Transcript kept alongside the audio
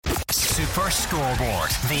Super Scoreboard,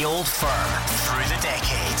 the Old Firm through the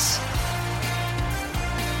decades.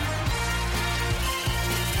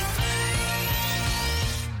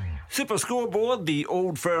 Super Scoreboard, the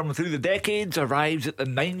Old Firm through the decades, arrives at the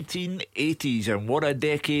 1980s, and what a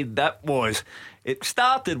decade that was. It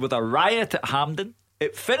started with a riot at Hampden.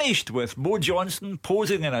 It finished with Mo Johnston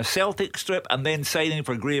posing in a Celtic strip and then signing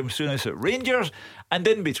for Graham Souness at Rangers. And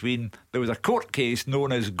in between, there was a court case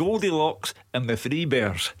known as Goldilocks and the Three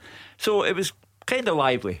Bears. So it was kind of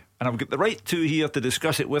lively. And I've got the right two here to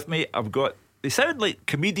discuss it with me. They sound like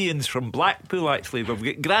comedians from Blackpool, actually. We've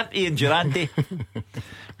got Granty and Durante.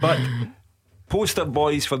 But poster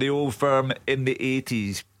boys for the Old Firm in the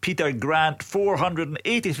 80s. Peter Grant,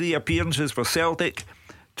 483 appearances for Celtic,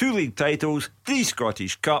 2 league titles, 3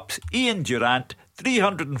 Scottish Cups. Ian Durant,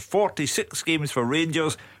 346 games for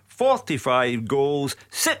Rangers, 45 goals,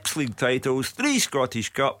 6 league titles, 3 Scottish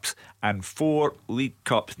Cups and 4 League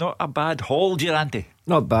Cups. Not a bad haul, Durante.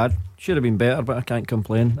 Not bad. Should have been better, but I can't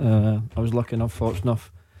complain. I was lucky enough, fortunate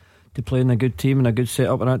enough to play in a good team and a good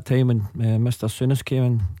set-up at that time when Mr Souness came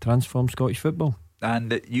and transformed Scottish football.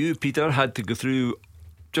 And you, Peter, had to go through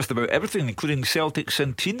just about everything, including Celtic's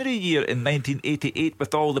centenary year in 1988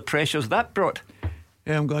 with all the pressures that brought.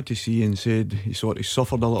 Yeah, I'm glad to see Ian said he sort of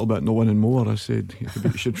suffered a little bit no winning more. I said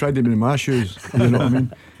you should try to be in my shoes. You know what I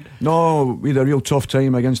mean? No, we had a real tough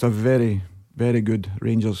time against a very, very good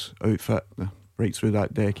Rangers outfit right through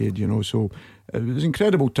that decade, you know. So it was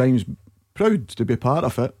incredible times. Proud to be part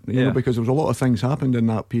of it, you know, because there was a lot of things happened in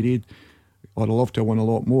that period. I'd love to have won a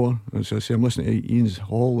lot more. As I say, I'm listening to Ian's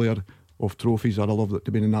haul there of trophies. I'd have loved it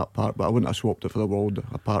to be in that part, but I wouldn't have swapped it for the world,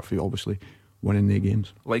 apart from obviously winning the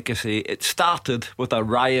games. Like I say, it started with a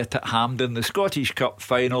riot at Hampden, the Scottish Cup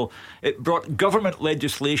final. It brought government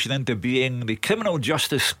legislation into being, the Criminal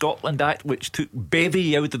Justice Scotland Act, which took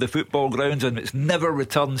bevy out of the football grounds, and it's never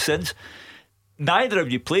returned since. Neither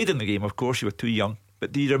of you played in the game, of course, you were too young,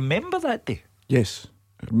 but do you remember that day? Yes,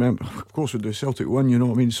 I remember. Of course, with the Celtic won, you know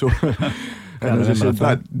what I mean. So and as I said,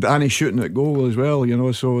 that Danny shooting at goal as well, you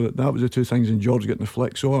know. So that was the two things, and George getting the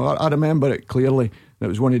flick. So I remember it clearly. It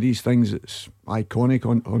was one of these things that's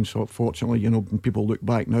iconic. Fortunately, you know, when people look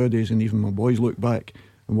back nowadays, and even my boys look back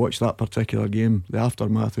and watch that particular game, the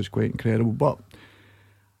aftermath is quite incredible. But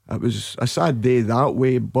it was a sad day that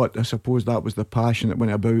way. But I suppose that was the passion that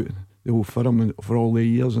went about the Old Firm for all the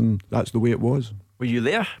years, and that's the way it was. Were you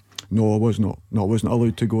there? No, I was not. No, I wasn't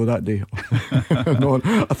allowed to go that day. No,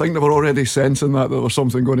 I think they were already sensing that there was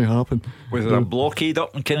something going to happen. Was there a blockade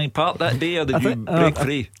up in Kenning Park that day, or did you break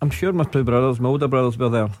free? I'm sure my two brothers, my older brothers, were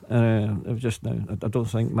there. It was just now. I don't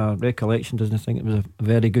think my recollection doesn't think it was a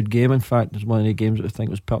very good game. In fact, it was one of the games that I think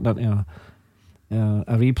was put into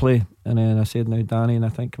a replay. And then I said now Danny, and I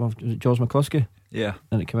think was it George McCluskey? Yeah.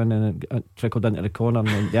 And it came in and it trickled into the corner, and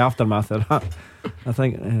then the aftermath of that, I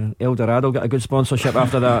think El Dorado got a good sponsorship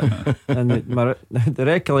after that. And the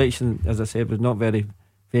recollection, as I said, was not very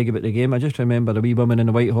vague about the game. I just remember the wee woman in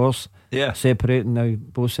the white horse separating now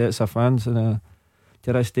both sets of fans, and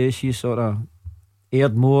to this day she sort of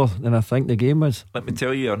aired more than I think the game was. Let me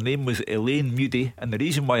tell you, her name was Elaine Moody, and the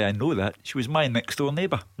reason why I know that, she was my next door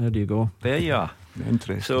neighbour. There you go. There you are.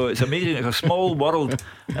 Interesting. So it's amazing. It's a small world.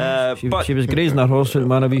 She was grazing her horse at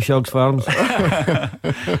one of wee Shug's farms.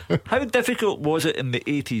 How difficult was it in the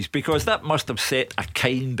 80s? Because that must have set a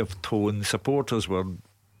kind of tone. Supporters were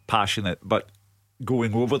passionate, but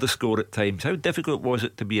going over the score at times. How difficult was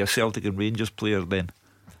it to be a Celtic and Rangers player then?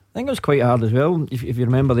 I think it was quite hard as well. If you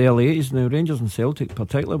remember the early 80s, now Rangers and Celtic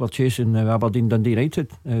particularly were chasing Aberdeen Dundee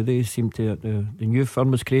United. They seemed to the new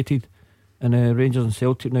firm was created, and Rangers and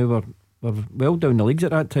Celtic now were well down the leagues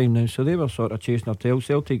at that time now, so they were sort of chasing their tail.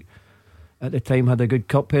 Celtic at the time had a good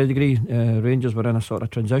cup pedigree. Rangers were in a sort of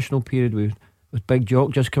transitional period with Big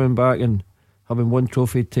Jock just coming back and having one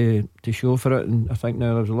trophy to show for it, and I think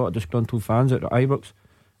now there's a lot of disgruntled fans at Ibrox.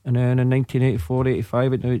 And then in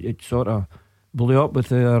 1984-85 it sort of blew up with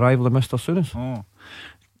the arrival of Mr Souness.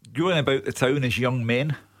 Going about the town as young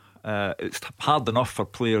men, it's hard enough for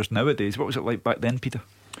players nowadays. What was it like back then, Peter?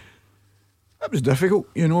 It was difficult,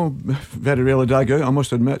 you know. Very rarely drag out, I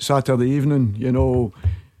must admit. Saturday evening, you know,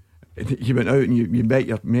 you went out and you met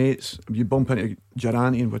your mates. You bump into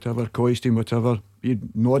Durante and whatever, Coisty, whatever,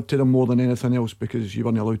 you'd nod to them more than anything else, because you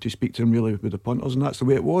weren't allowed to speak to them really with the punters, and that's the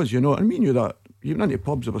way it was, you know. And we knew that. You went into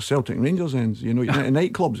pubs, there were Celtic and Rangers ends, you know. You went into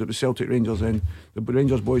nightclubs, it was Celtic Rangers end. The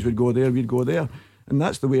Rangers boys would go there, we'd go there, and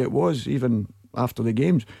that's the way it was even after the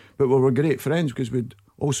games. But we were great friends because we'd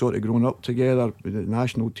all sort of grown up together with the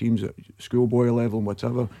national teams at schoolboy level and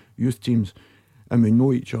whatever, youth teams, and we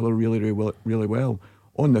know each other really, really well.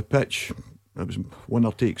 On the pitch, it was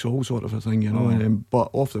winner takes all sort of a thing, you know. But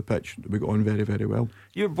off the pitch, we got on very, very well.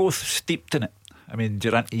 You're both steeped in it. I mean,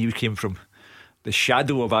 Durante, you came from the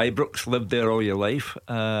shadow of Ibrox, lived there all your life,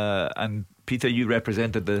 and Peter, you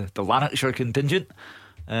represented the Lanarkshire contingent.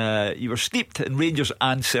 You were steeped in Rangers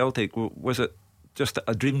and Celtic. Was it just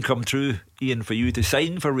a dream come true, Ian, for you to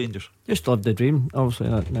sign for Rangers? Just lived the dream.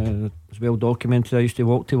 Obviously, it's well documented. I used to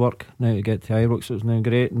walk to work now to get to Ibrox. It was now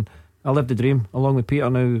great, and I lived the dream along with Peter.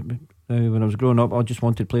 Now when I was growing up, I just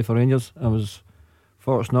wanted to play for Rangers. I was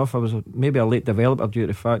fortunate enough. I was maybe a late developer due to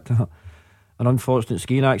the fact that an unfortunate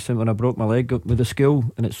skiing accident when I broke my leg with the school,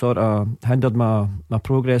 and it sort of hindered my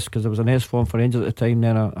progress because I was an S form for Rangers at the time.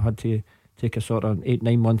 Then I had to take a sort of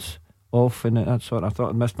 8-9 months off, and that sort of, I thought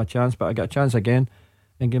I'd missed my chance, but I got a chance again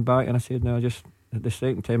and came back, and I said no, just at the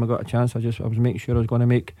second time I got a chance, I was making sure I was going to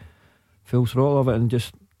make full throttle of it, and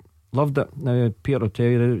just loved it. Now Peter will tell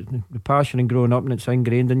you the passion in growing up, and it's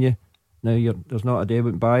ingrained in you. Now there's not a day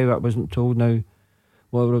went by that I wasn't told now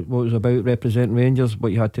what it was about representing Rangers,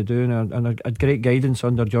 what you had to do, and I had great guidance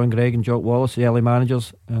under John Gregg and Jock Wallace, the early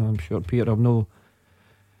managers. I'm sure Peter will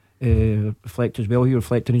know reflect as well. He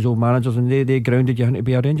reflected his old managers, and they grounded you into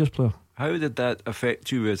be a Rangers player. How did that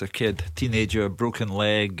affect you as a kid, teenager, broken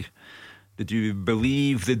leg? Did you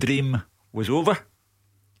believe the dream was over?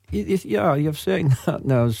 Yeah, you've said that.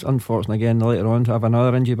 Now it's unfortunate again later on to have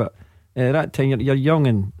another injury, but at that time you're young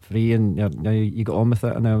and free, and you got on with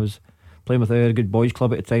it. And I was playing with a good boys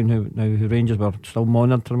club at the time, who Rangers were still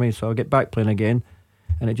monitoring me, so I get back playing again,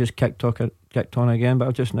 and it just kicked on again. But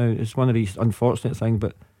I just now, it's one of these unfortunate things.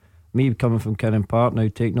 But me coming from Kinnan Park now,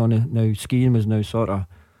 taking on now skiing was now sort of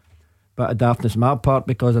bit of daftness on my part,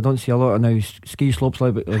 because I don't see a lot of now ski slopes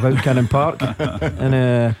like without Kinnan Park,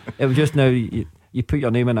 and it was just now you put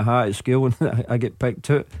your name in a hat at school, and I get picked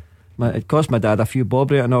out. It cost my dad a few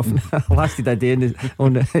bob written off, and lasted a day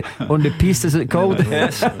on the piece, as it called.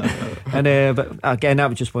 Yes. And but again, that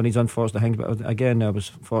was just one of these unfortunate things. But again, I was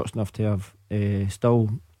fortunate enough to have still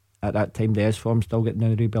at that time the S form, still get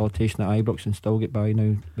now rehabilitation at Ibrox, and still get by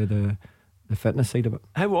now with the fitness side of it.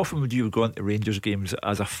 How often would you have gone to Rangers games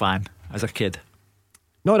as a fan, as a kid?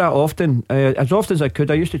 Not that often. As often as I could.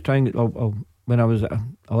 I used to try and when I was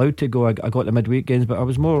allowed to go, I got the midweek games, but I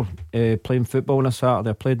was more playing football on a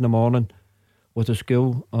Saturday. I played in the morning with the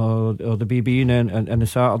school or the BB, and the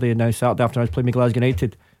Saturday, and now Saturday afternoon I was playing with Glasgow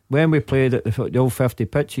United. When we played at the old 50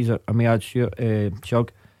 pitches at Amiad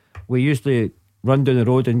Shug, we usually run down the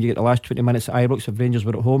road, and you get the last 20 minutes at Ibrox if Rangers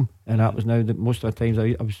were at home, and that was now most of the times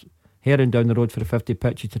I was herring down the road for the 50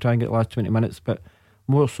 pitches to try and get the last 20 minutes, but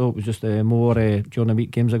more so it was just more during the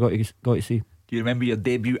week games I got to see. Do you remember your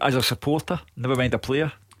debut as a supporter, never mind a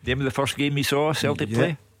player? Do you remember the first game you saw Celtic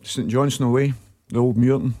play? St Johnstone away, the old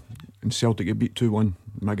Muirton, and Celtic get beat 2-1.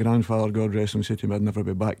 My grandfather, God rest him, said to me I'd never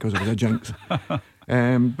be back because it was a jinx.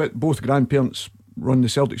 But both grandparents run the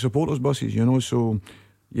Celtic supporters buses, you know, so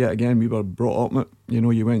yeah, again, we were brought up in it. You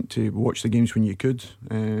know, you went to watch the games when you could.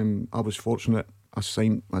 I was fortunate, I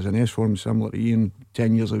signed as an S form similar to Ian,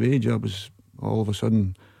 10 years of age. I was all of a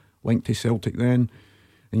sudden linked to Celtic then,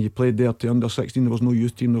 and you played there to under 16. There was no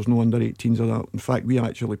youth team, there was no under 18s or that. In fact, we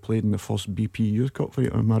actually played in the first BP Youth Cup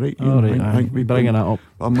fight. Am I right? Oh, right, I think we bringing that up.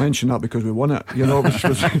 I mentioned that because we won it, you know.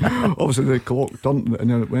 Obviously the clock turned and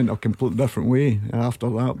then it went a completely different way after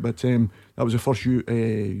that, but that was the first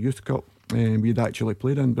Youth Cup we'd actually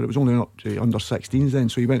played in, but it was only up to under 16s then,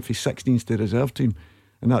 so you went from 16s to reserve team.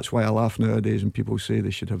 And that's why I laugh nowadays when people say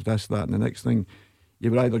they should have this, that and the next thing. You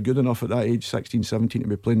were either good enough at that age, 16, 17, to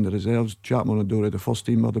be playing the reserves, Chapman on the door of the first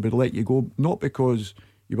team, or they would let you go, not because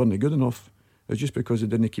you weren't good enough, it's just because they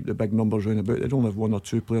didn't keep the big numbers round about. They'd only have one or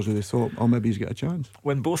two players who they thought, oh, maybe he's got a chance.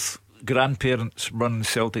 When both grandparents run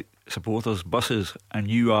Celtic supporters buses and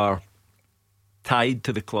you are tied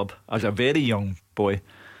to the club as a very young boy,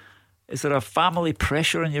 is there a family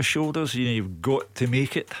pressure on your shoulders? You know, you've got to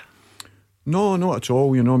make it? No, not at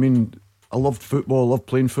all. You know, I mean, I loved football, loved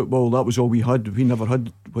playing football. That was all we had. We never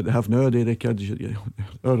had what they have nowadays, the kids.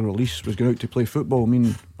 Our release was going out to play football. I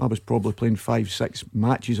mean, I was probably playing 5-6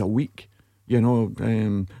 matches a week, you know,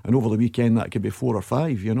 and over the weekend that could be 4 or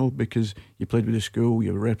 5, you know, because you played with the school,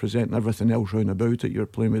 you were representing everything else round about it. You were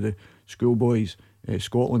playing with the schoolboys,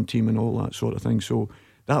 Scotland team and all that sort of thing. So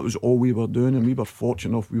that was all we were doing, and we were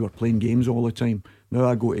fortunate enough we were playing games all the time. Now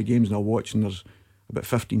I go to games and I watch, and there's about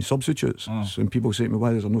 15 substitutes. So, and people say to me,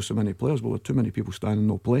 why there's not so many players? Well, there are too many people standing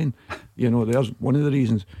not playing. You know, there's one of the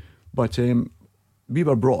reasons. But we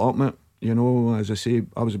were brought up in it. You know, as I say,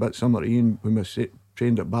 I was a bit similar to Ian. When we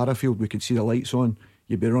trained at Barrowfield, we could see the lights on.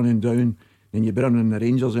 You'd be running down, and you'd be running the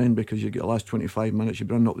Rangers end because you get the last 25 minutes, you'd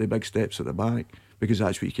be running up the big steps at the back because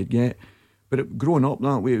that's what you could get. growing up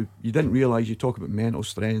that way, you didn't realise. You talk about mental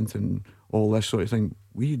strength and all this sort of thing.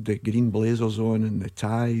 We had the green blazers on and the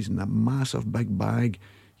ties and the massive big bag,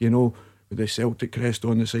 with the Celtic crest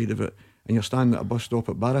on the side of it, and you're standing at a bus stop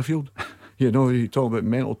at Barrafield. You talk about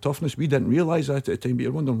mental toughness. We didn't realise that at the time, but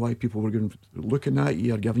you're wondering why people were looking at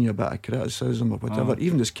you or giving you a bit of criticism or whatever.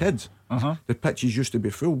 Even as kids, the pitches used to be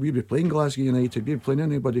full. We'd be playing Glasgow United, we'd be playing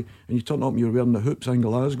anybody, and you turn up and you're wearing the hoops in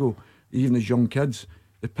Glasgow. Even as young kids,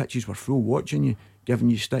 the pitches were full, watching you, giving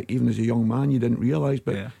you stick. Even as a young man, you didn't realise,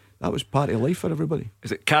 but that was part of life for everybody.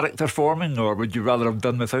 Is it character forming, or would you rather have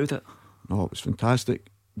done without it? No, it was fantastic.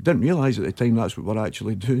 Didn't realise at the time that's what we're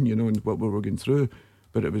actually doing, and what we were going through.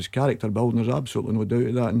 But it was character building. There's absolutely no doubt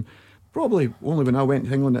of that. And probably only when I went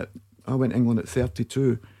to England at 32,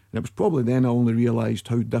 and it was probably then I only realised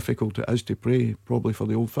how difficult it is to play, probably for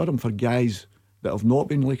the Old Firm, for guys that have not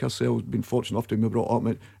been like ourselves, been fortunate enough to be brought up in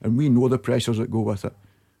it, and we know the pressures that go with it.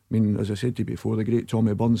 I mean, as I said to you before, the great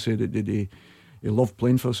Tommy Burns said that he loved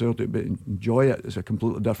playing for Celtic, but enjoy it is a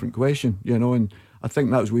completely different question, and I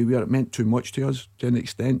think that was where we were. It meant too much to us to an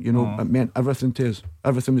extent, It meant everything to us.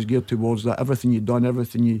 Everything was geared towards that. Everything you'd done,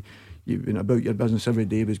 everything you went about your business every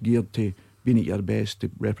day was geared to being at your best,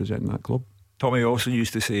 to representing that club. Tommy also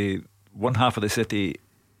used to say one half of the city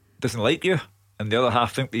doesn't like you and the other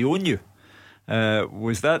half think they own you.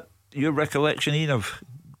 Was that your recollection, Ian, of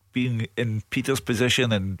being in Peter's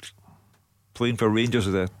position and playing for Rangers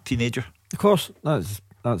as a teenager? Of course, that's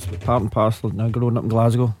part and parcel. Now growing up in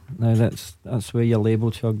Glasgow, now that's where you're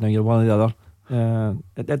labelled, Hugh. Now you're one or the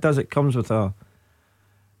other. It comes with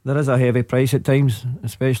there is a heavy price at times,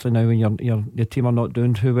 especially now when your team are not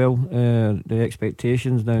doing too well. The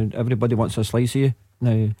expectations now, everybody wants a slice of you.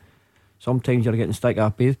 Now sometimes you're getting stick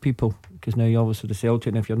up with people, because now you're obviously the Celtic,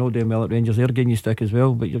 and if you're not doing well at Rangers, they're getting you stick as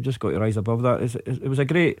well. But you've just got to rise above that. It was a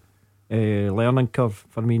great learning curve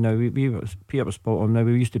for me. Now Peter was spot on. Now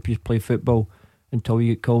we used to play football until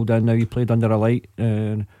you get called in. Now you played under a light,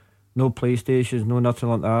 no PlayStations, no nothing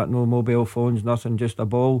like that, no mobile phones, nothing, just a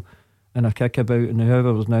ball and a kick about, and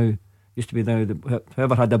whoever was now used to be now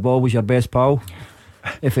whoever had the ball was your best pal.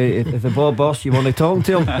 If the ball burst, you want to talk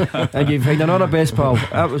to him, and you find another best pal.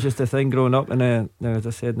 That was just the thing growing up. And now, as I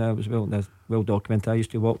said, now it was well documented. I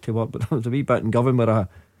used to walk to work, but there was a wee bit in Govan where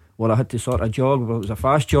I had to sort of jog. Well, it was a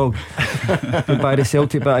fast jog by the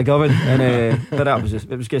Celtic bit of Govan, and but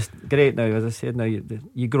it was just great. Now, as I said, now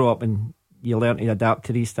you grow up and you learn to adapt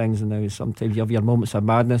to these things, and now sometimes you have your moments of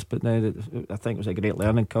madness, but now I think it was a great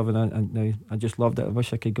learning curve, and now I just loved it. I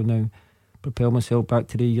wish I could go now, propel myself back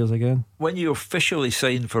to the years again. When you officially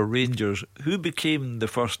signed for Rangers, who became the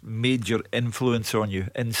first major influence on you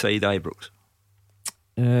inside Ibrox?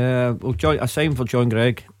 I signed for John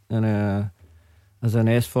Gregg, and as an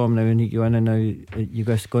S form now, and you go in, and now you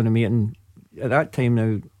guys go in a meeting. At that time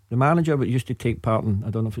now, the manager but used to take part in, I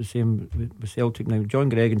don't know if it's the same with Celtic now, John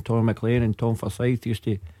Gregg and Tom McLean and Tom Forsyth used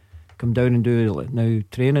to come down and do now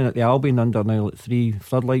training at the Albion under now 3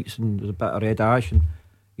 floodlights, and there's a bit of red ash, and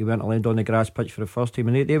you went to land on the grass pitch for the first time,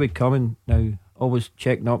 and they would come and now always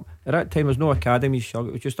checking up. At that time there was no academies, Shug,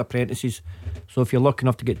 it was just apprentices. So if you're lucky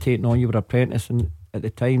enough to get taken on, you were apprentice, and at the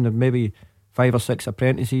time there maybe 5 or 6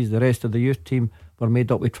 apprentices. The rest of the youth team were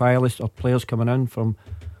made up with trialists or players coming in from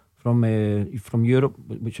Europe,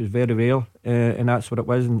 which was very rare, and that's what it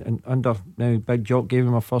was. And under now, Big Jock gave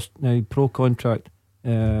him a first now pro contract.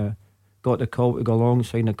 Got the call to go along,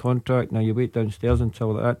 sign the contract. Now you wait downstairs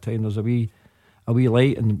until at that time there's a wee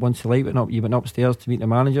light, and once the light went up, you went upstairs to meet the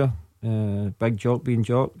manager. Big Jock being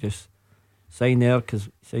Jock, just sign there, because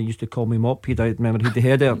he used to call me Mop. I remember he'd the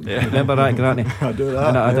head there. Yeah. Remember that, Granny? I do that.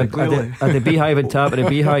 And I had the beehive on top of the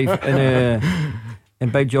beehive,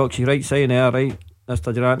 and Big Jock, she right sign there, right,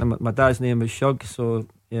 Mr. Durant. And my dad's name was Shug, so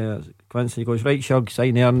yeah, Quincy goes, right, Shug,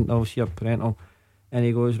 sign there, and obviously your parental. And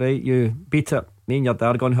he goes, right, you beat it. Me and your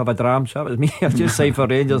dad are going to have a dram. So that was me. I just signed for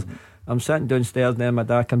Rangers. I'm sitting downstairs, and then my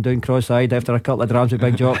dad come down cross-eyed after a couple of drams with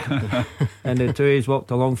Big Jock. And the two of us walked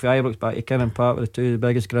along for Ibrox back to Kinnan Park with the 2 of the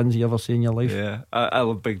biggest grins you ever seen in your life. Yeah, I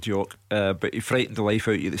love Big Jock, but he frightened the life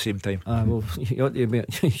out of you at the same time. Well, you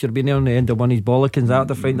should have been there on the end of one of his bollockins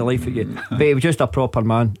after frightened the life out of you. But he was just a proper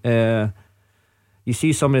man. You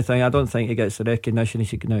see some of the things, I don't think he gets the recognition.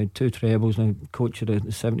 He's now 2 trebles, now coach of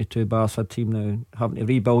the 72 Barca team, now having to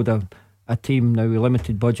rebuild a team now with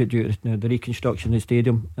limited budget due to the reconstruction of the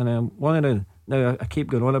stadium. And one of the, now I keep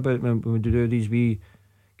going on about it when we do these wee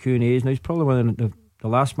Q&As. Now he's probably one of the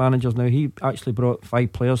last managers. Now he actually brought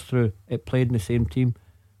 5 players through it played in the same team.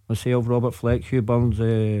 Myself, Robert Fleck, Hugh Burns,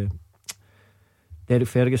 Derek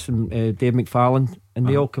Ferguson, Dave McFarlane, and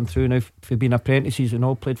they all come through now for being apprentices and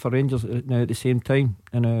all played for Rangers now at the same time.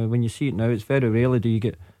 And when you see it now, it's very rarely do you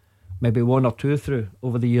get maybe one or two through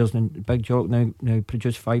over the years, and Big Jock now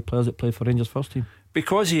produced 5 players that play for Rangers first team.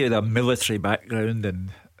 Because he had a military background and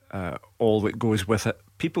all that goes with it,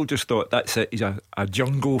 people just thought that's it, he's a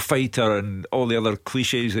jungle fighter and all the other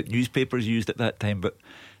cliches that newspapers used at that time. But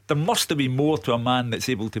there must have been more to a man that's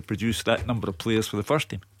able to produce that number of players for the first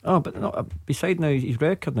team. Oh, but no, beside now his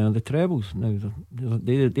record now, the trebles now,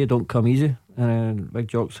 they don't come easy. Big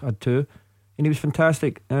Jock's had 2, and he was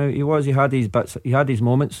fantastic. He had his bits, he had his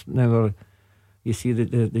moments now where you see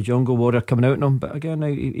the jungle warrior coming out in him, but again now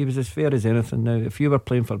he was as fair as anything. Now if you were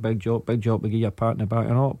playing for Big Jock would give you a pat in the back,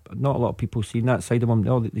 and not a lot of people seen that side of him.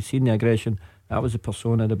 They seen the aggression. That was the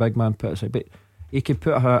persona the big man put aside, but he could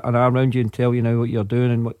put an arm around you and tell you now what you're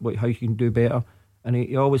doing and how you can do better. And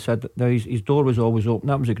he always said that now his door was always open.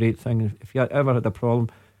 That was a great thing. If you ever had a problem,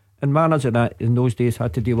 and managers in those days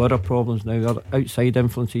had to deal with other problems now, other outside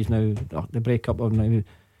influences now, the breakup of now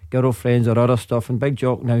girlfriends or other stuff, and Big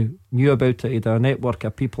Jock now knew about it. He had a network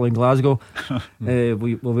of people in Glasgow.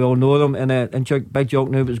 we all know them, and Big Jock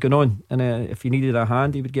knew what was going on, and if you needed a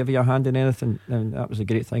hand he would give you a hand in anything, and that was a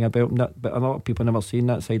great thing about him. But a lot of people never seen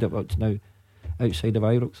that side of it now outside of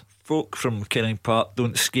Ibrox. Folk from Kenning Park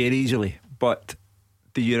don't scare easily, but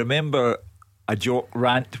do you remember a Jock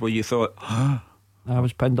rant where you thought I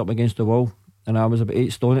was pinned up against the wall, and I was about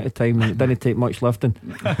 8 stone at the time, and it didn't take much lifting.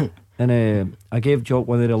 And I gave Jock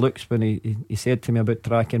one of the looks when he said to me about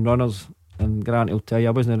tracking runners, and Grant will tell you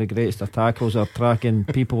I wasn't the greatest of tackles or tracking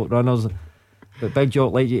people at runners, but Big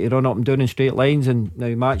Jock liked you to run up and down in straight lines and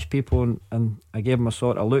now match people, and I gave him a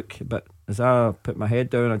sort of look, but as I put my head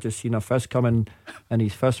down I just seen a fist coming, and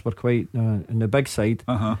his fists were quite on the big side,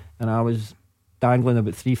 and I was dangling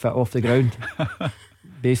about 3 feet off the ground,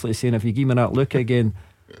 basically saying if you give me that look again,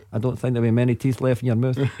 I don't think there'll be many teeth left in your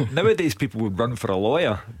mouth. Nowadays people would run for a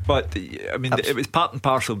lawyer, but I mean it was part and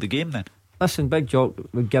parcel of the game then. Listen, Big Jock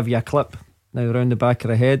would give you a clip now round the back of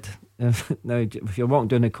the head. Now if you're walking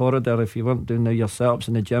down the corridor, if you weren't doing your sit-ups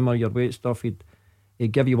in the gym or your weight stuff, he'd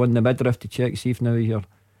give you one in the midriff to check, see if now your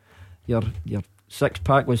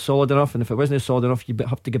 6-pack was solid enough, and if it wasn't solid enough you'd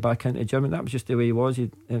have to get back into the gym, and that was just the way he was.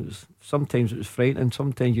 Sometimes it was frightening,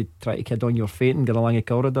 sometimes you'd try to kid on your feet and get along a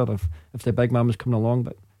corridor if the big man was coming along.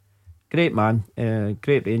 But great man,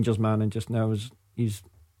 great Rangers man, and just now he's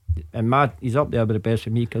up there with the best for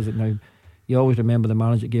me, because now you always remember the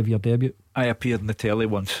manager that gave you your debut. I appeared in the telly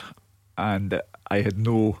once and I had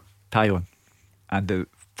no tie on, and the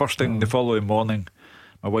first thing the following morning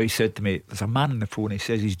my wife said to me, there's a man on the phone, he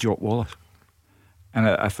says he's Jock Wallace. And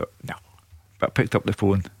I thought, no. But I picked up the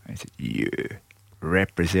phone and I said, you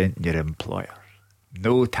represent your employer,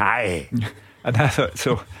 no tie. And I thought,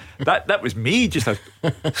 so that was me, just a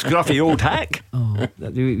scruffy old hack.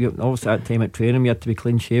 Obviously that time at training you had to be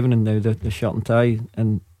clean shaven, and now the shirt and tie.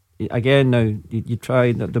 And again now you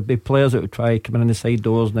try, there'd be players that would try coming in the side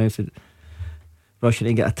doors now to rushing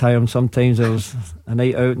to get a tie on. Sometimes there was a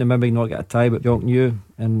night out and maybe not get a tie, but Jock knew,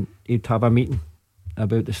 and he'd have a meeting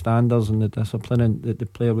about the standards and the discipline, and the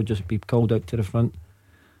player would just be called out to the front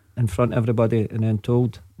in front of everybody, and then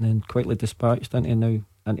told, and then quickly dispatched into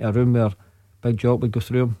a room where Big Jock would go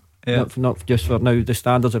through him. Yeah. Not just for now the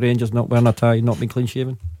standards of Rangers, not wearing a tie, not being clean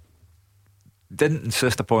shaven. Didn't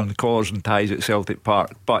insist upon collars and ties at Celtic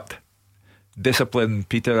Park, but discipline,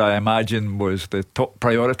 Peter, I imagine was the top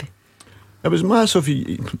priority. It was massive.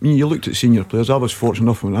 You looked at senior players. I was fortunate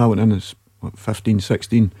enough when I went in as 15,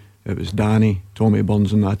 16. It was Danny, Tommy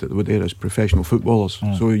Burns and that were there as professional footballers.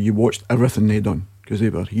 So you watched everything they done, because they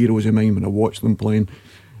were heroes of mine when I watched them playing.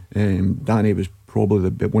 Danny was probably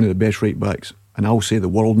one of the best right backs, and I'll say the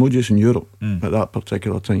world, not just in Europe at that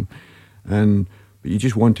particular time. But you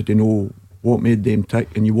just wanted to know what made them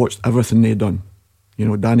tick, and you watched everything they done. You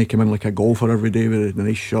know, Danny came in like a golfer every day with a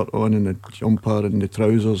nice shirt on and the jumper and the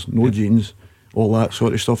trousers, no jeans, all that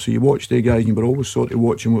sort of stuff. So you watched the guys and you were always sort of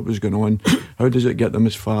watching what was going on. How does it get them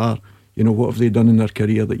as far? You know, what have they done in their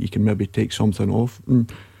career that you can maybe take something off?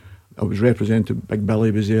 And I was represented, Big Billy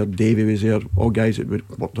was there, Davy was there, all guys that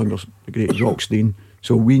worked under the great Rockstein.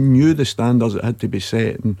 So we knew the standards that had to be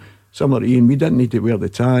set. And similar to Ian, we didn't need to wear the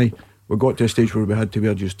tie. We got to a stage where we had to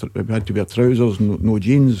wear trousers, no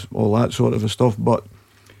jeans, all that sort of stuff. But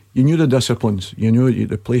you knew the disciplines. You knew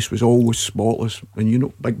the place was always spotless. And you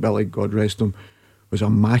know, Big Billy, God rest him, was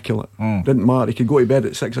immaculate. Didn't matter. He could go to bed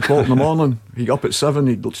at 6 o'clock in the morning. He'd up at 7.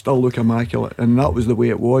 He'd still look immaculate. And that was the way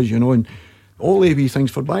it was, you know. And all the wee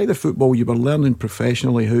things for by the football, you were learning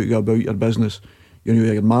professionally how to go about your business. You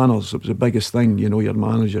know, your manners. It was the biggest thing. You know, your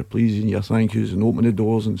manners, your pleasing, your thank yous, and opening the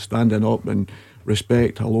doors and standing up and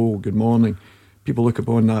respect, hello, good morning. People look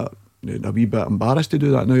upon that a wee bit embarrassed to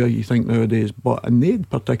do that now, you think, nowadays. But in the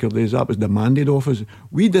particular days, that was demanded of us.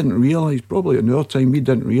 We didn't realise, probably in our time, we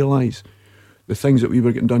didn't realise the things that we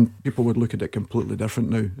were getting done. People would look at it completely different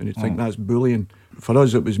now, and you'd think that's bullying. For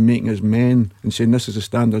us, it was making us men and saying, this is the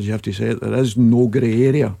standards you have to set. There is no grey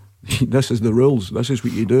area. This is the rules. This is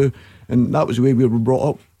what you do. And that was the way we were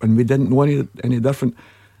brought up, and we didn't know any different.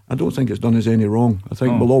 I don't think it's done us any wrong. I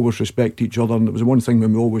think we'll always respect each other, and it was the one thing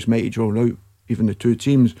when we always met each other out, even the two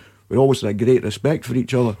teams, we always had a great respect for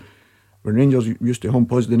each other. When Rangers used to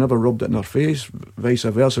hump us, they never rubbed it in our face, vice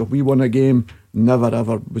versa. If we won a game, never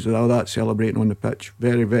ever was there all that celebrating on the pitch.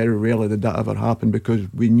 Very, very rarely did that ever happen, because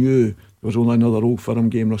we knew there was only another Old Firm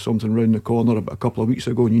game or something round the corner about a couple of weeks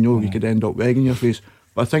ago, and you know you could end up egging your face.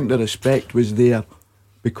 But I think the respect was there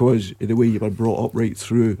because of the way you were brought up right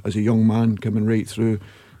through as a young man, coming right through.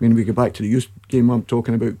 I mean, we go back to the youth game I'm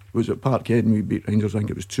talking about, was at Parkhead, and we beat Rangers, I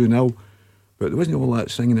think it was 2-0. But there wasn't all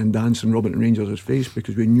that singing and dancing, rubbing in Rangers' face,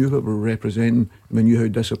 because we knew what we were representing, and we knew how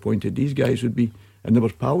disappointed these guys would be. And there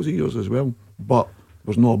was pals of yours as well. But there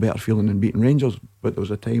was no better feeling than beating Rangers. But there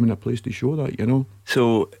was a time and a place to show that, you know.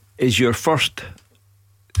 So, is your first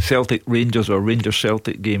Celtic Rangers or Rangers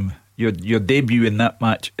Celtic game, your debut in that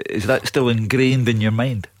match, is that still ingrained in your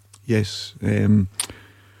mind? Yes.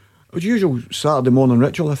 It was usual Saturday morning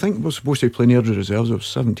ritual. I think we were supposed to play in Airdrie Reserves. I was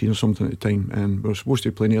 17 or something at the time, and we were supposed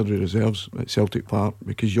to play in Airdrie Reserves at Celtic Park,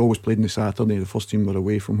 because you always played on the Saturday. The first team were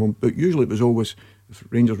away from home, but usually it was always, if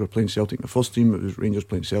Rangers were playing Celtic in the first team, it was Rangers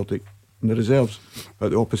playing Celtic in the reserves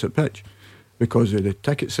at the opposite pitch, because of the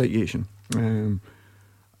ticket situation. And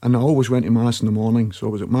I always went to Mass in the morning. So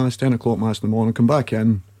I was at Mass, 10 o'clock Mass in the morning, come back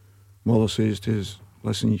in, mother says to us,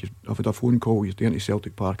 listen, I've had a phone call, you're getting to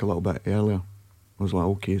Celtic Park a little bit earlier. I was like,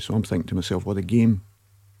 okay. So I'm thinking to myself, well, the game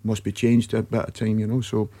must be changed to a bit of time, you know.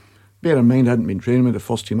 So bear in mind, I hadn't been training with the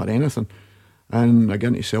first team or anything, and I get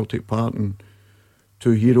into Celtic Park, and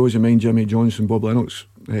two heroes of mine, Jimmy Johnson, Bob Lennox,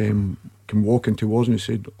 come walking towards me and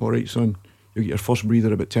said, all right, son, you'll get your first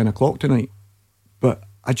breather about 10 o'clock tonight. But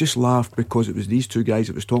I just laughed, because it was these two guys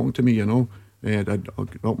that was talking to me, you know. I had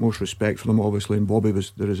utmost respect for them, obviously, and Bobby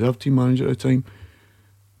was the reserve team manager at the time.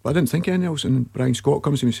 But I didn't think anything else. And Brian Scott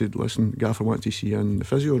comes to me and said, listen, Gaffer wants to see you in the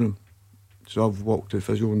physio room. So I've walked to the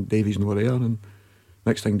physio, and Davy's not there. And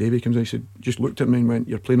next thing Davy comes in, he said, just looked at me and went,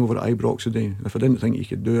 you're playing over at Ibrox today. And if I didn't think you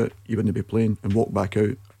could do it, you wouldn't be playing, and walked back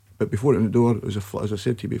out. But before in the door, as I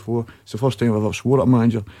said to you before, it's the first time I've ever swore at a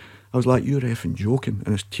manager. I was like, you're effing joking.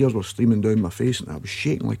 And his tears were streaming down my face, and I was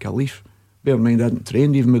shaking like a leaf. Bear in mind, I hadn't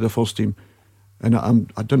trained even with the first team, and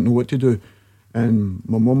I didn't know what to do. And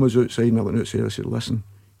my mum was outside, and I went outside. I said, listen,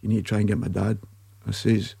 you need to try and get my dad. I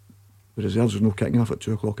says, the reserves is no kicking off at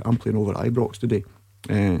 2 o'clock. I'm playing over at Ibrox today.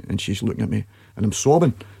 And she's looking at me, and I'm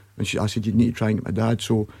sobbing. And I said, you need to try and get my dad.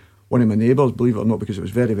 So one of my neighbours, believe it or not, because it was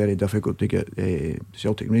very, very difficult to get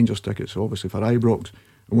Celtic Rangers tickets, obviously for Ibrox,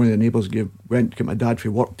 and one of the neighbours went to get my dad for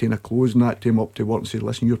work, taking a clothes and that, to him up to work, and said,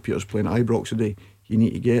 listen, your Peter's playing at Ibrox today, you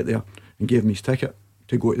need to get there, and gave him his ticket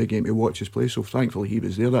to go to the game to watch his play. So thankfully he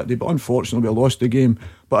was there that day. But unfortunately we lost the game.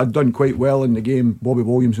 But I'd done quite well in the game. Bobby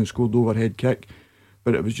Williamson scored the overhead kick.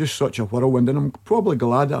 But it was just such a whirlwind, and I'm probably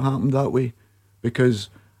glad it happened that way, because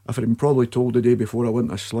if I'd been probably told the day before, I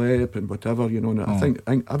wouldn't have slept and whatever, you know. And I think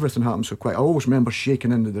everything happened so quick. I always remember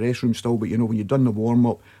shaking into the dressing room still, but you know, when you'd done the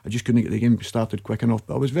warm-up, I just couldn't get the game started quick enough.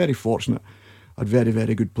 But I was very fortunate. I had very,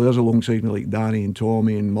 very good players alongside me, like Danny and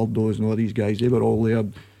Tommy and Murdos and all these guys. They were all there,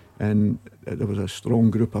 and there was a strong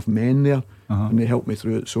group of men there, and they helped me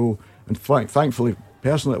through it. So, and thankfully,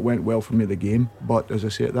 personally, it went well for me, the game. But as I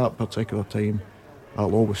say, at that particular time,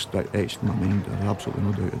 I'll always stick etched in my mind. There's absolutely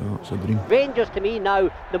no doubt of that. It's a dream. Rangers, to me now,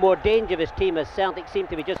 the more dangerous team, as Celtic seem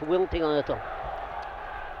to be just wilting a little.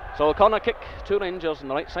 So a corner kick to Rangers on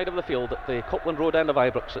the right side of the field at the Copland Road end of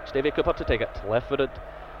Ibrox. It's Davy Cooper to take it, left footed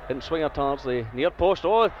in swinger towards the near post.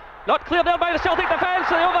 Oh, not cleared there by the Celtic defence.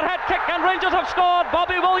 The overhead kick, and Rangers have scored.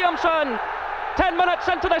 Bobby Williamson, 10 minutes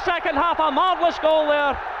into the second half, a marvellous goal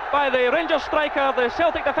there by the Rangers striker. The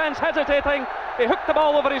Celtic defence hesitating. He hooked the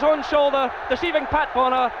ball over his own shoulder, deceiving Pat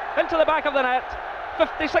Bonner into the back of the net.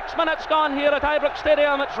 56 minutes gone here at Ibrox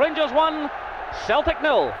Stadium. It's Rangers 1, Celtic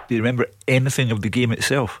 0. Do you remember anything of the game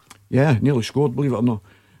itself? Yeah, nearly scored, believe it or not.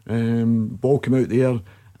 Ball came out there,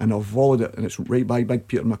 and I volleyed it, and it's right by Big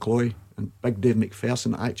Peter McCloy, and Big Dave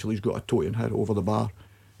McPherson actually has got a toe and hit over the bar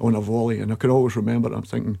on a volley. And I can always remember it. I'm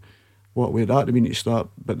thinking, what way that we need to start.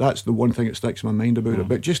 But that's the one thing that sticks in my mind about it.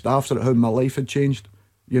 But just after it, how my life had changed.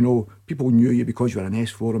 You know, people knew you because you were an S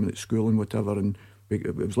forum at school and whatever, and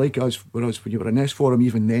it was like us, whereas when you were an S forum,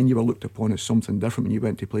 even then you were looked upon as something different when you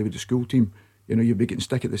went to play with the school team. You know, you'd be getting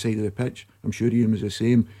stick at the side of the pitch. I'm sure Ian was the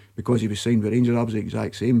same, because he was signed with Rangers. I was the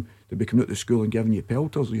exact same. to be coming out to school and giving you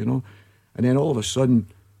pelters, you know. And then all of a sudden,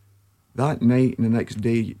 that night and the next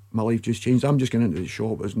day, my life just changed. I'm just going into the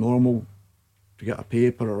shop as normal to get a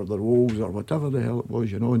paper or the rolls or whatever the hell it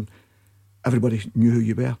was, you know, and everybody knew who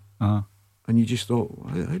you were. And you just thought,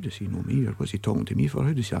 how does he know me, or what's he talking to me for?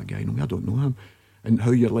 How does that guy know me? I don't know him. And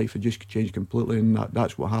how your life had just changed completely, and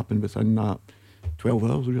that's what happened within that 12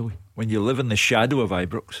 hours, really. When you live in the shadow of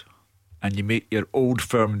Ibrox and you make your Old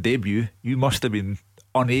Firm debut, you must have been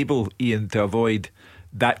unable, Ian, to avoid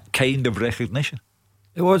that kind of recognition.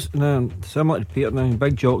 It was similar to Peter. Now,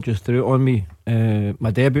 Big Jock just threw it on me.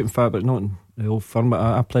 My debut, in fact, but not in the Old Firm. But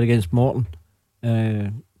I played against Morton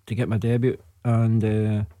to get my debut,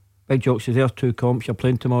 and Big Jock says, "There's 2 comps. You're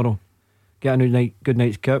playing tomorrow. Get a good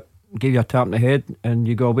night's kip. Give you a tap in the head, and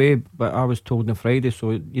you go away." But I was told on Friday,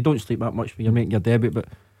 so you don't sleep that much when you're making your debut. But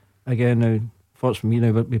again, now, fortunately for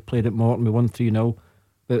me, now we played at Morton. We won 3-0.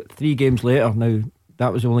 But 3 games later, now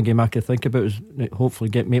that was the only game I could think about, was hopefully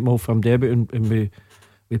make my Old Firm debut, and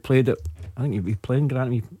we played it. I think we playing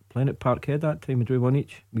at Parkhead that time. We drew 1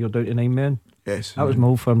 each. We were down to 9 men. Yes, that was my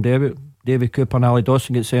Old Firm debut. David Cooper and Ali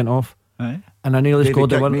Dawson get sent off. Aye. And I nearly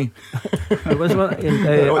scored the one. Me. It was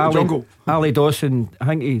one. Ali Dawson, I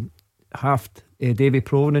think he halved Davy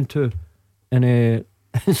Provan in 2, and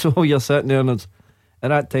so you're sitting there, and at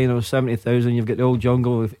that time there was 70,000. You've got the old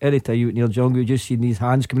jungle. If any time you went near jungle, you just seen these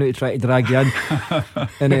hands coming out to try to drag you in,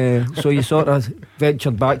 and so you sort of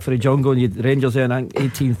ventured back for the jungle, and you Rangers in, I think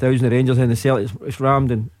 18,000 the Rangers in the Celtics. It's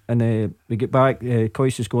rammed, and we get back.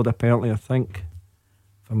 Coyce scored a penalty, I think,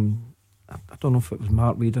 from, I don't know if it was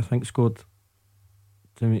Mark Reid, I think, scored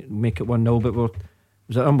to make it 1-0. But it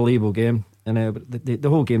was an unbelievable game, and the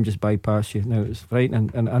whole game just bypassed you. Now, it was frightening,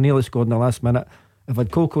 and I nearly scored in the last minute. If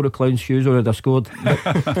I'd Coco the Clown's shoes on, I'd have scored.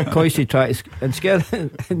 Coyce tried to and scared.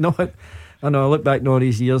 No, I know. I look back all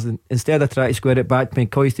these years, and instead of trying to square it back, being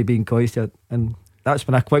Coyce being Coyce, and that's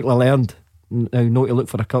when I quickly learned now not to look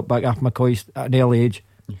for a cut back after my Coyce at an early age.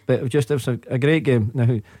 But it was a great game.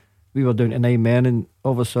 Now we were down to 9 men, and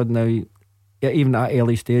all of a sudden now, even at that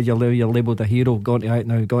early stage, you're labelled a hero. Going to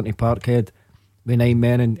Parkhead with 9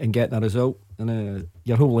 men and getting a result, and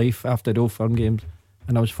your whole life after the Old Firm games.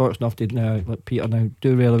 And I was fortunate enough to let Peter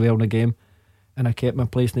do really well in the game, and I kept my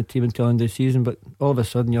place in the team until the end of the season. But all of a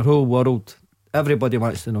sudden, your whole world, everybody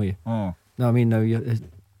wants to know you. Oh. No, I mean, now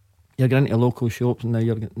you're going into local shops, and now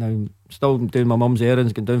you're still doing my mum's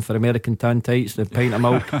errands, going down for American tan tights, the pint of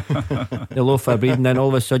milk, the loaf of bread, and then all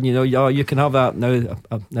of a sudden, you can have that now.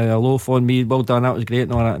 Now a loaf on me, well done, that was great,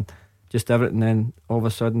 and all that, and just everything. And then all of a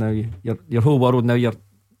sudden, now your whole world, now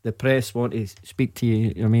the press want to speak to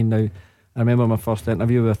you. I mean, now I remember my first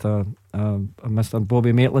interview with Mr.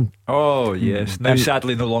 Bobby Maitland. Oh yes, now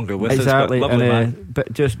sadly no longer with exactly. us. But lovely man.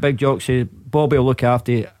 But just Big Jock said, Bobby will look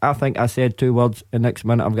after you. I think I said 2 words, and next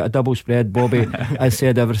minute I've got a double spread. Bobby, I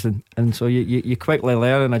said everything, and so you quickly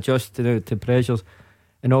learn and adjust to pressures,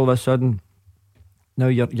 and all of a sudden now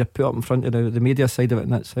you're put up in front of the media side of it,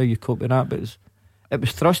 and that's how you cope with that. But it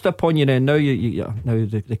was thrust upon you. Now now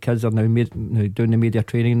the kids are now doing the media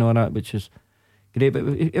training and all that, which is great. But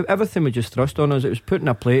everything was just thrust on us. It was put in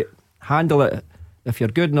a plate, handle it. If you're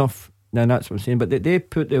good enough, then that's what I'm saying. But they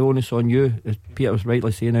put the onus on you, as Peter was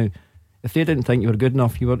rightly saying. Now, if they didn't think you were good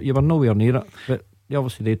enough, you were nowhere near it. But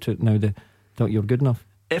obviously they thought you were good enough.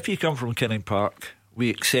 If you come from Kinning Park, we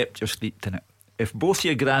accept your sleep in it. If both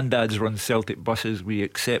your granddads run Celtic buses, we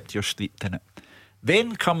accept your sleep in it.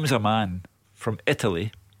 Then comes a man from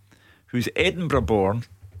Italy who's Edinburgh born,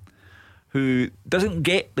 who doesn't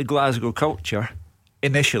get the Glasgow culture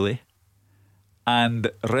initially,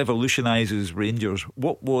 and revolutionises Rangers.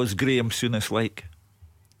 What was Graham Souness like?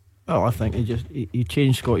 Well, I think he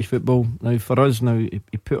changed Scottish football. Now for us, he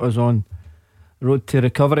put us on the road to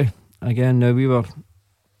recovery again. Now we were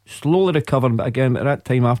slowly recovering, but again at that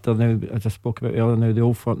time, after now, as I spoke about earlier, now the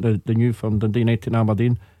Old Firm, the new firm, Dundee United and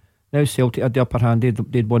Aberdeen. Now Celtic had the upper hand.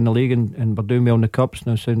 They'd won the league and were doing well in the cups.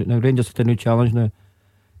 Now Rangers had a new challenge. Now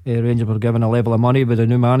Rangers were given a level of money with a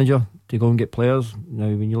new manager to go and get players. Now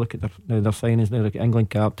when you look at their signings now, like England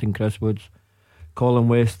captain Chris Woods, Colin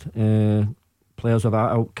West, players of that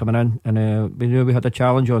out coming in, and we knew we had a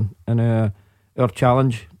challenge on. And our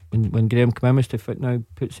challenge when Graham came in was to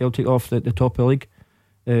put Celtic off the top of the league.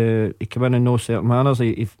 He came in no certain manners.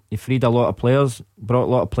 He freed a lot of players, brought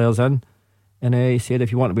a lot of players in, and he said,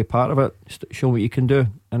 if you want to be part of it, show what you can do.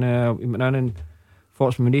 And he went in, and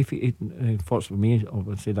fortunately for me, I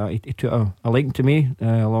would say that he took a liking to me,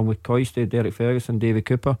 along with Coyce, Derek Ferguson, Davy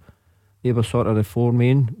Cooper. They were sort of the 4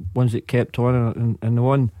 main ones that kept on, and the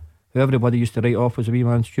one who everybody used to write off was a wee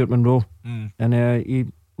man, Stuart Monroe. And he,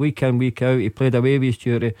 week in, week out, he played away with his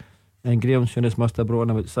duty. and Graham Souness must have brought in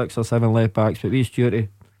about 6 or 7 left backs, but we Stewarty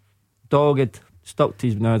dogged, stuck to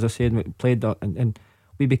his, now as I said, we played that, and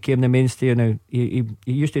we became the mainstay. Now he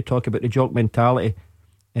used to talk about the jock mentality,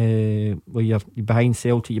 where you're behind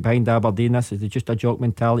Celtic, you're behind Aberdeen. This is just a jock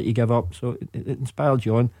mentality you give up. So it inspired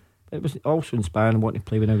you on. It was also inspiring wanting to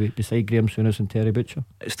play with beside Graham Souness and Terry Butcher.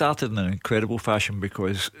 It started in an incredible fashion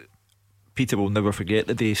because Peter will never forget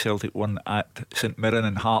the day Celtic won at St Mirren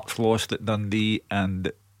and Hearts lost at Dundee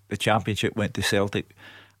and the championship went to Celtic.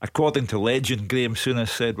 According to legend, Graham Souness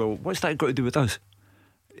said, well, what's that got to do with us?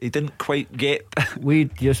 He didn't quite get. We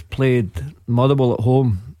just played Motherwell at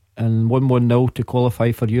home and won 1-0 to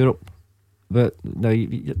qualify for Europe. But now,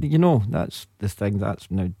 you know, that's the thing. That's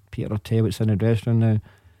now Peter will tell you what's in the dressing room now.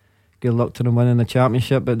 Good luck to them winning the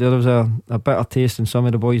championship, but there was a bitter taste in some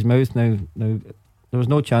of the boys' mouth. Now there was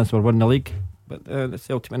no chance we were winning the league, but the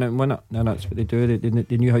Celtic went out and won it. And that's what they do.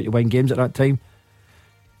 They knew how to win games at that time.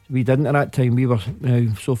 We didn't at that time. We were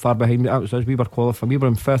so far behind. That was us. We were qualifying. We were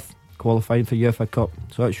in 5th, qualifying for UEFA Cup.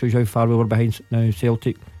 So that shows you how far we were behind now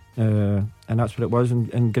Celtic, and that's what it was.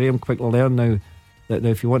 And Graham quickly learned now that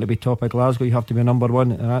if you want to be top of Glasgow, you have to be number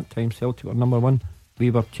one. At that time, Celtic were number one. We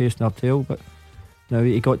were chasing our tail, but now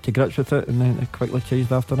he got to grips with it, and then it quickly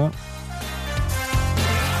changed after that.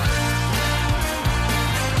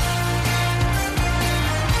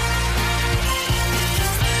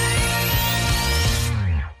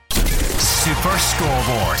 Super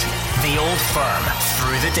Scoreboard, the Old Firm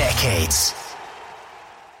through the decades.